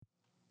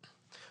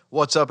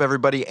What's up,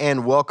 everybody,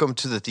 and welcome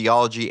to the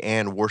Theology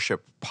and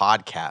Worship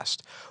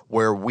Podcast,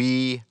 where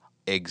we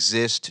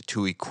exist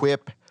to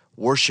equip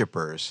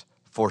worshipers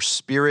for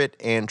spirit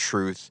and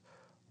truth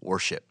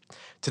worship.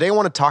 Today, I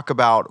want to talk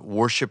about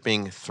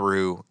worshiping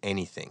through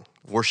anything,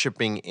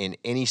 worshiping in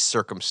any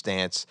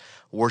circumstance,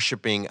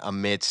 worshiping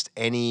amidst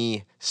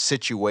any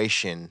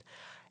situation.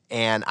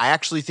 And I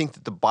actually think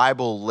that the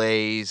Bible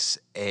lays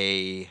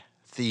a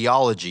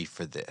theology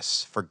for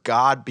this, for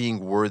God being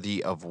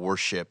worthy of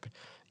worship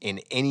in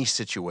any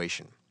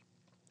situation.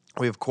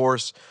 We, of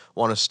course,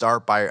 want to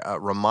start by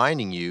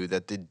reminding you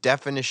that the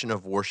definition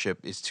of worship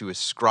is to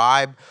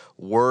ascribe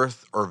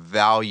worth or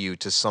value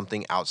to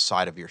something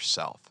outside of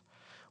yourself.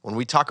 When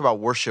we talk about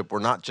worship, we're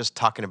not just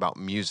talking about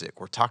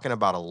music. We're talking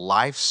about a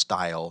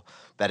lifestyle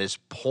that is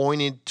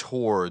pointed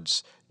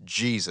towards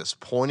Jesus,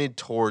 pointed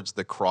towards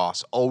the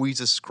cross, always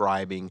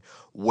ascribing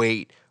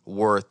weight,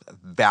 worth,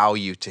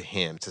 value to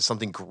Him, to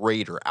something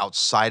greater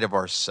outside of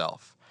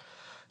ourselves.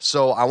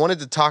 So I wanted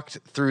to talk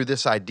through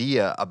this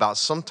idea about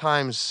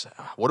sometimes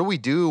what do we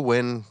do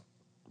when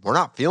we're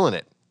not feeling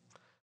it?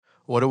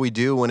 What do we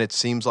do when it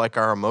seems like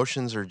our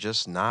emotions are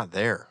just not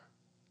there?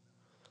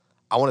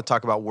 I want to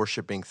talk about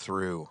worshiping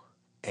through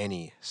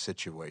any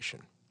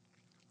situation.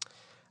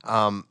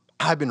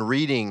 I've been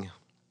reading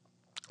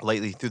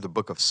lately through the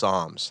book of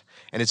Psalms,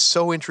 and it's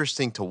so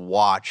interesting to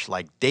watch.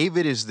 Like,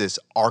 David is this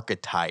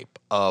archetype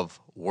of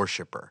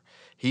worshiper.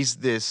 He's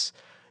this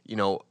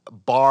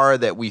bar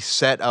that we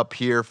set up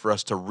here for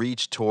us to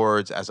reach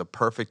towards as a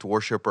perfect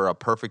worshiper, a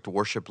perfect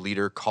worship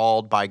leader,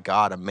 called by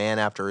God, a man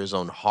after His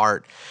own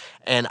heart.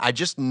 And I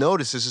just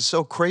noticed, this is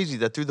so crazy,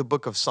 that through the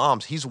book of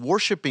Psalms, he's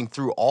worshiping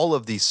through all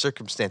of these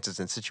circumstances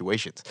and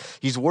situations.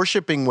 He's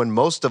worshiping when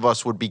most of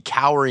us would be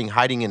cowering,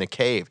 hiding in a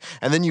cave.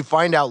 And then you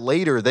find out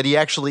later that he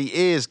actually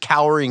is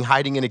cowering,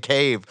 hiding in a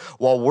cave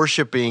while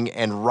worshiping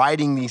and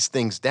writing these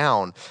things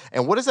down.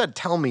 And what does that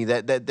tell me?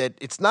 That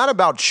it's not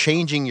about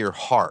changing your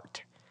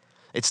heart.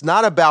 It's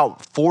not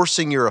about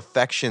forcing your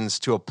affections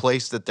to a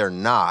place that they're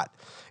not.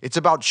 It's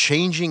about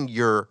changing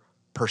your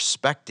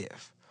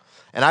perspective.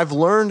 And I've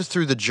learned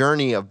through the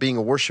journey of being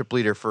a worship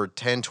leader for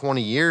 10,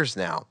 20 years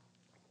now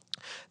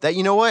that,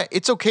 you know what?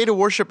 It's okay to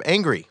worship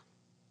angry.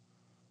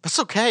 That's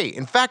okay.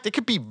 In fact, it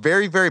could be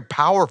very, very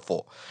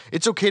powerful.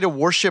 It's okay to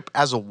worship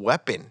as a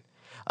weapon.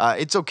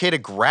 It's okay to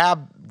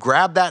grab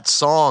that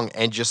song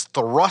and just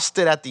thrust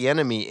it at the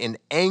enemy in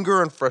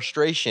anger and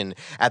frustration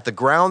at the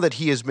ground that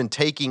he has been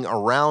taking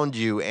around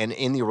you and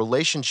in the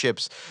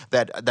relationships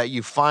that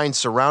you find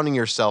surrounding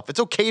yourself.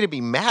 It's okay to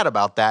be mad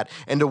about that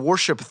and to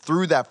worship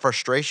through that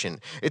frustration.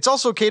 It's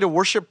also okay to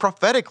worship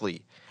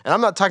prophetically. And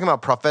I'm not talking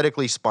about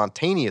prophetically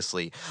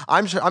spontaneously.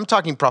 I'm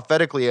talking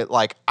prophetically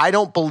like, I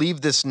don't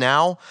believe this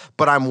now,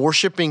 but I'm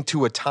worshiping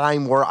to a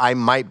time where I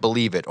might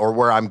believe it, or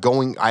where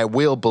I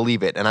will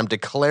believe it. And I'm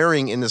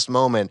declaring in this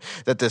moment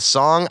that this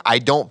song, I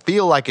don't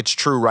feel like it's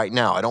true right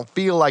now. I don't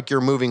feel like you're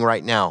moving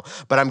right now,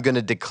 but I'm going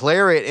to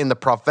declare it in the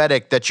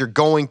prophetic that you're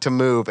going to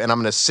move, and I'm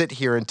going to sit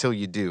here until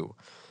you do.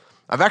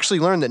 I've actually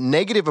learned that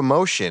negative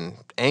emotion,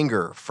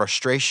 anger,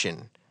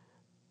 frustration,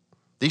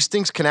 these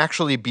things can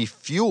actually be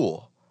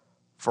fuel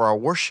for our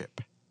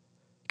worship.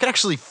 It can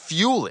actually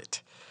fuel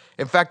it.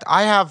 In fact,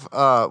 I have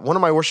one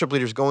of my worship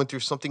leaders going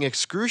through something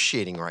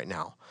excruciating right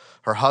now.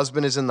 Her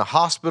husband is in the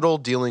hospital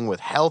dealing with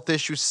health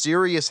issues,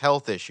 serious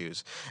health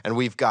issues. And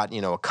we've got,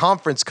 a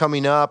conference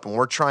coming up, and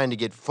we're trying to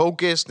get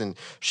focused. And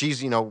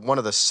she's, one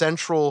of the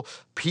central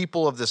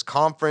people of this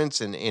conference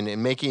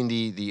and making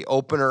the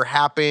opener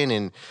happen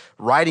and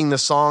writing the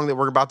song that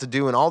we're about to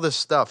do and all this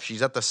stuff.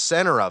 She's at the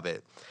center of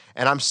it.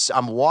 And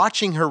I'm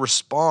watching her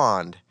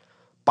respond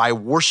by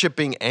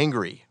worshiping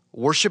angry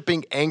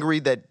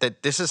that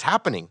this is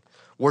happening,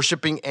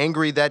 worshiping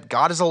angry that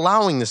God is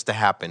allowing this to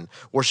happen,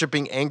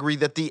 worshiping angry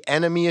that the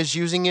enemy is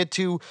using it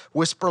to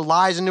whisper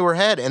lies into her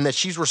head, and that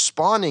she's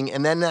responding.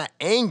 And then that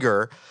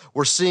anger,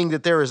 we're seeing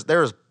that there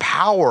is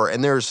power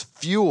and there's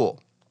fuel.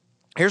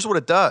 Here's what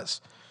it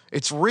does.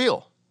 It's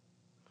real.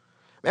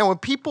 Man, when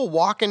people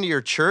walk into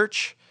your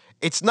church,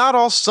 it's not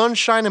all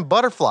sunshine and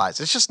butterflies.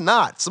 It's just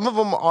not. Some of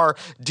them are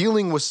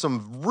dealing with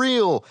some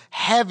real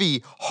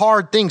heavy,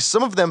 hard things.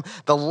 Some of them,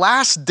 the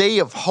last day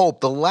of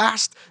hope, the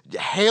last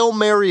Hail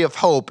Mary of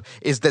hope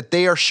is that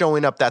they are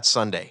showing up that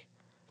Sunday.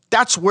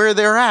 That's where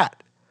they're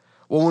at.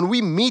 Well, when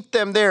we meet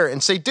them there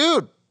and say,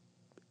 dude,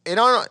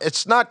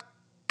 it's not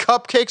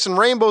cupcakes and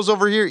rainbows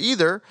over here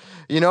either,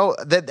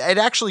 that it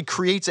actually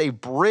creates a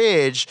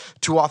bridge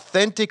to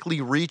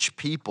authentically reach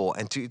people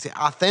and to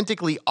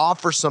authentically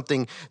offer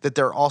something that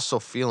they're also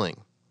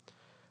feeling.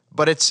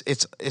 But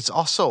it's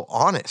also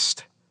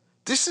honest.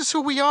 This is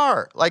who we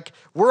are. Like,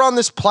 we're on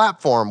this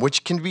platform,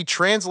 which can be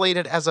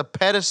translated as a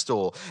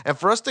pedestal. And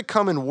for us to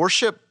come and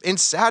worship in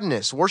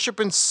sadness, worship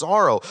in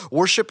sorrow,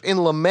 worship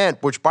in lament,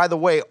 which, by the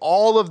way,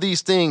 all of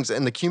these things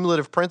and the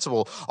cumulative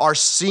principle are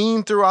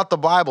seen throughout the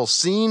Bible,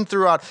 seen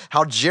throughout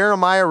how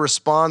Jeremiah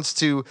responds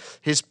to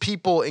his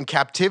people in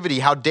captivity,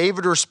 how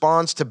David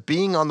responds to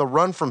being on the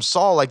run from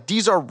Saul. Like,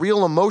 these are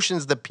real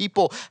emotions that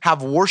people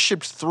have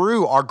worshiped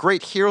through. Our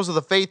great heroes of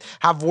the faith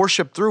have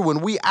worshiped through.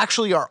 When we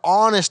actually are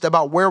honest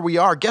about where we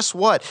are, guess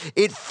what?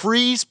 It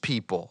frees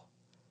people.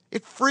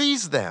 It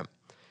frees them.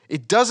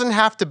 It doesn't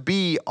have to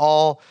be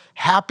all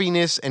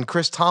happiness and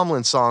Chris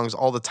Tomlin songs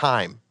all the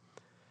time.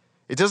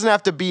 It doesn't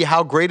have to be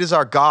how great is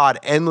our God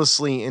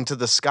endlessly into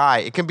the sky.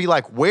 It can be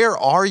like, where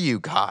are you,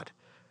 God?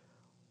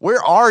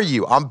 Where are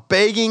you? I'm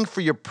begging for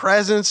your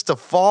presence to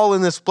fall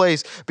in this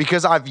place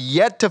because I've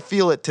yet to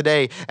feel it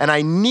today and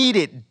I need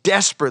it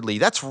desperately.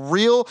 That's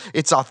real.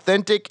 It's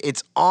authentic.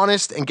 It's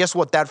honest. And guess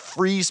what? That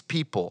frees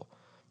people.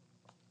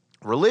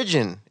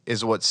 Religion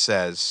is what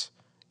says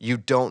you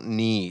don't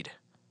need.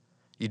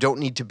 You don't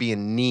need to be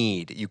in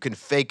need. You can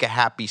fake a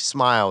happy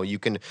smile. You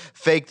can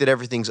fake that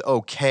everything's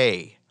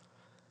okay.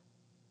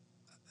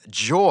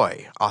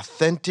 Joy,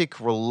 authentic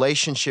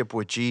relationship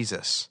with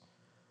Jesus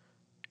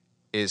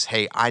is,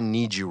 hey, I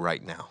need you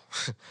right now.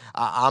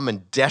 I'm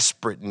in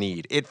desperate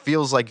need. It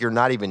feels like you're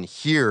not even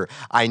here.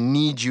 I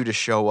need you to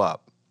show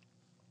up.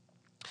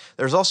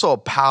 There's also a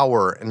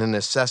power and a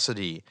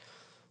necessity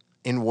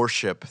in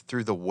worship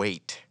through the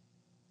wait.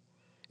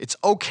 It's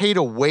okay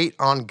to wait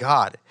on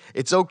God.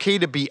 It's okay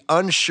to be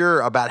unsure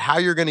about how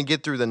you're going to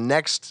get through the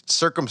next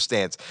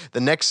circumstance,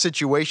 the next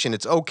situation.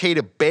 It's okay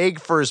to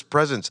beg for his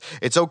presence.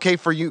 It's okay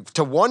for you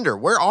to wonder,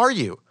 where are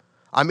you?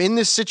 I'm in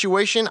this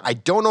situation. I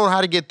don't know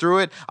how to get through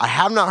it. I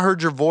have not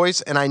heard your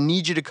voice, and I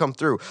need you to come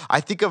through. I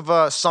think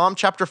of Psalm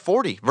chapter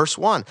 40, verse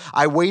 1.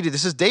 I waited.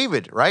 This is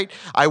David, right?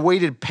 I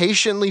waited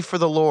patiently for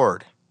the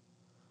Lord.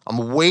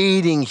 I'm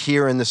waiting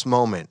here in this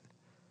moment.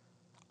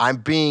 I'm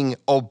being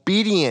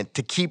obedient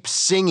to keep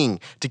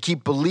singing, to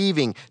keep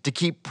believing, to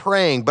keep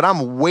praying, but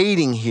I'm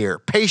waiting here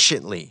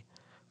patiently.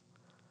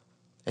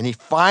 And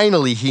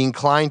he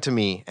inclined to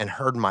me and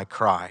heard my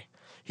cry.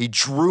 He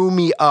drew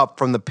me up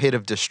from the pit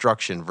of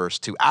destruction, verse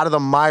 2, out of the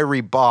miry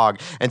bog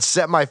and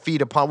set my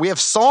feet upon. We have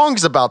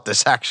songs about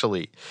this,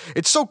 actually.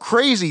 It's so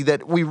crazy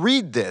that we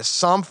read this,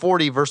 Psalm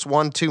 40, verse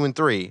 1, 2, and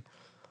 3,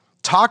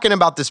 talking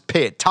about this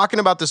pit, talking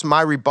about this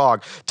miry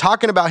bog,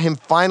 talking about him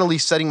finally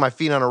setting my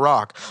feet on a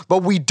rock.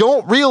 But we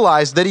don't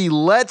realize that he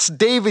lets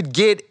David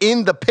get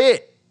in the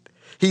pit.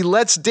 He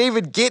lets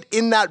David get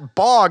in that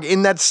bog,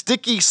 in that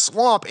sticky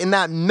swamp, in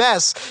that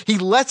mess. He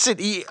lets it,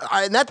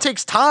 and that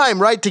takes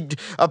time, right? To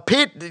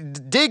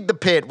dig the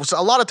pit. So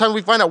a lot of times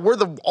we find out we're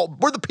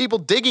the people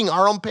digging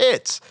our own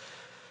pits.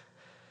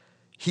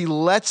 He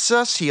allows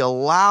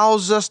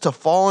us to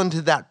fall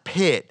into that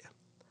pit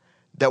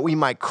that we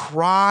might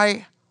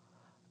cry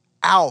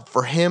out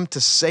for him to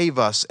save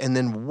us and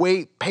then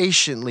wait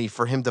patiently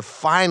for him to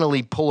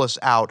finally pull us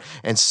out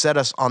and set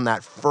us on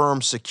that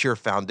firm, secure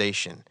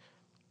foundation.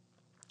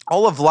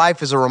 All of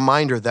life is a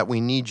reminder that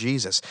we need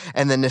Jesus,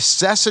 and the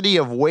necessity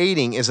of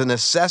waiting is a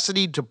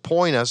necessity to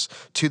point us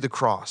to the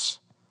cross.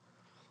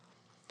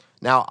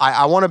 Now,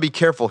 I want to be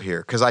careful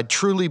here because I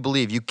truly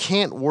believe you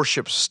can't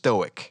worship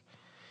stoic.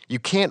 You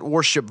can't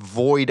worship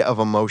void of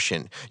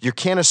emotion. You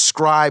can't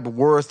ascribe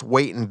worth,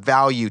 weight, and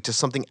value to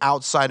something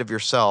outside of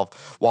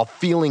yourself while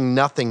feeling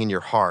nothing in your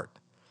heart.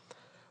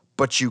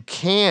 But you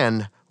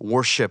can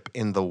worship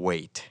in the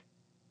wait.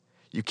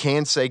 You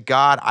can say,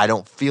 God, I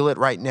don't feel it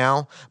right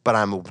now, but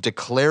I'm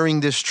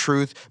declaring this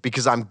truth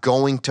because I'm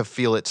going to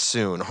feel it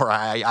soon. Or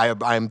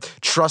I'm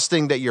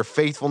trusting that your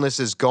faithfulness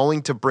is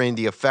going to bring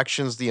the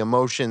affections, the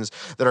emotions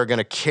that are going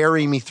to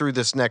carry me through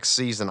this next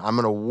season. I'm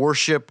going to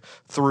worship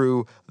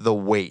through the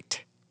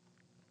wait.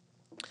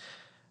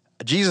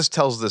 Jesus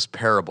tells this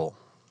parable.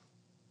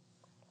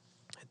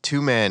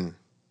 Two men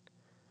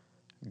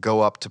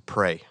go up to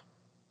pray.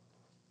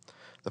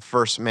 The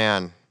first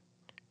man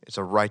is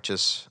a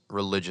righteous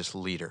religious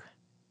leader.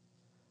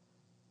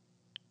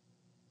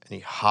 And he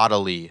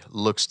haughtily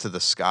looks to the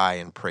sky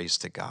and prays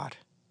to God.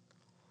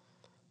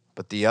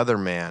 But the other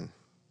man,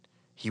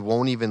 he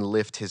won't even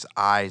lift his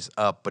eyes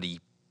up, but he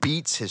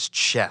beats his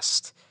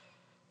chest.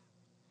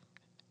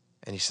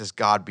 And he says,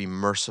 God, be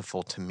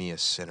merciful to me, a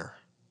sinner.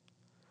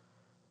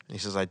 And he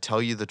says, I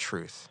tell you the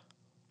truth.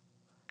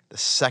 The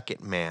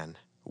second man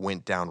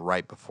went down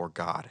right before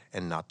God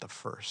and not the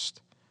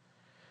first.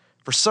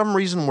 For some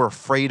reason, we're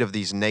afraid of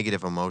these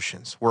negative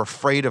emotions. We're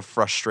afraid of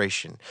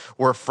frustration.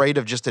 We're afraid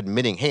of just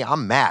admitting, hey,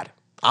 I'm mad.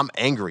 I'm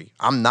angry.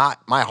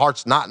 My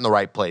heart's not in the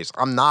right place.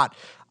 I'm not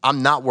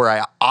where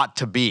I ought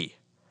to be.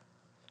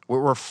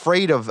 We're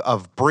afraid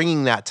of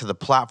bringing that to the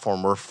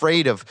platform. We're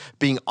afraid of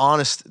being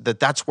honest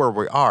that that's where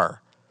we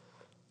are.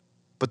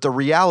 But the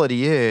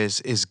reality is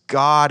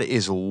God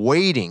is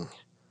waiting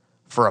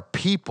for a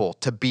people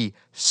to be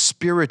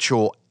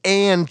spiritual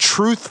and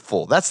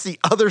truthful. That's the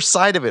other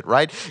side of it,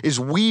 right? Is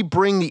we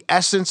bring the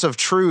essence of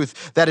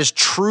truth that is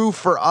true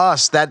for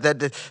us, that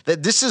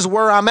this is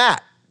where I'm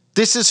at.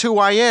 This is who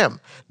I am.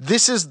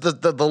 This is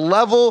the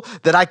level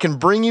that I can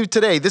bring you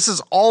today. This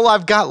is all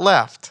I've got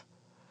left.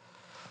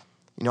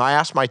 You know, I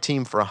asked my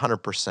team for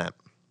 100%.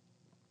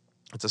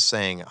 It's a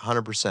saying,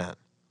 100%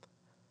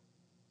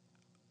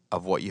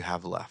 of what you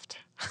have left.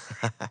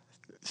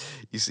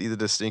 You see the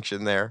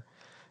distinction there?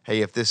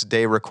 Hey, if this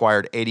day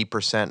required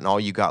 80% and all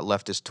you got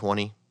left is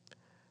 20,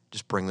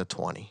 just bring the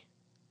 20.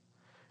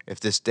 If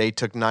this day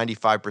took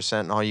 95%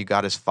 and all you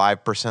got is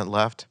 5%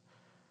 left,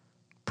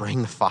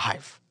 bring the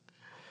 5.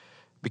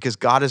 Because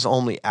God is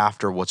only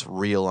after what's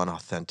real and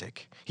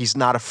authentic. He's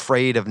not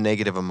afraid of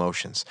negative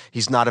emotions.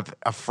 He's not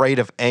afraid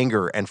of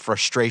anger and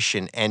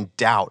frustration and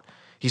doubt.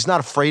 He's not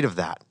afraid of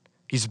that.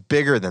 He's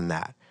bigger than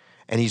that.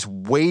 And he's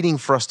waiting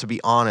for us to be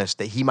honest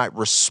that he might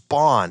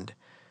respond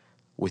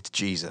with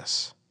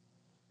Jesus.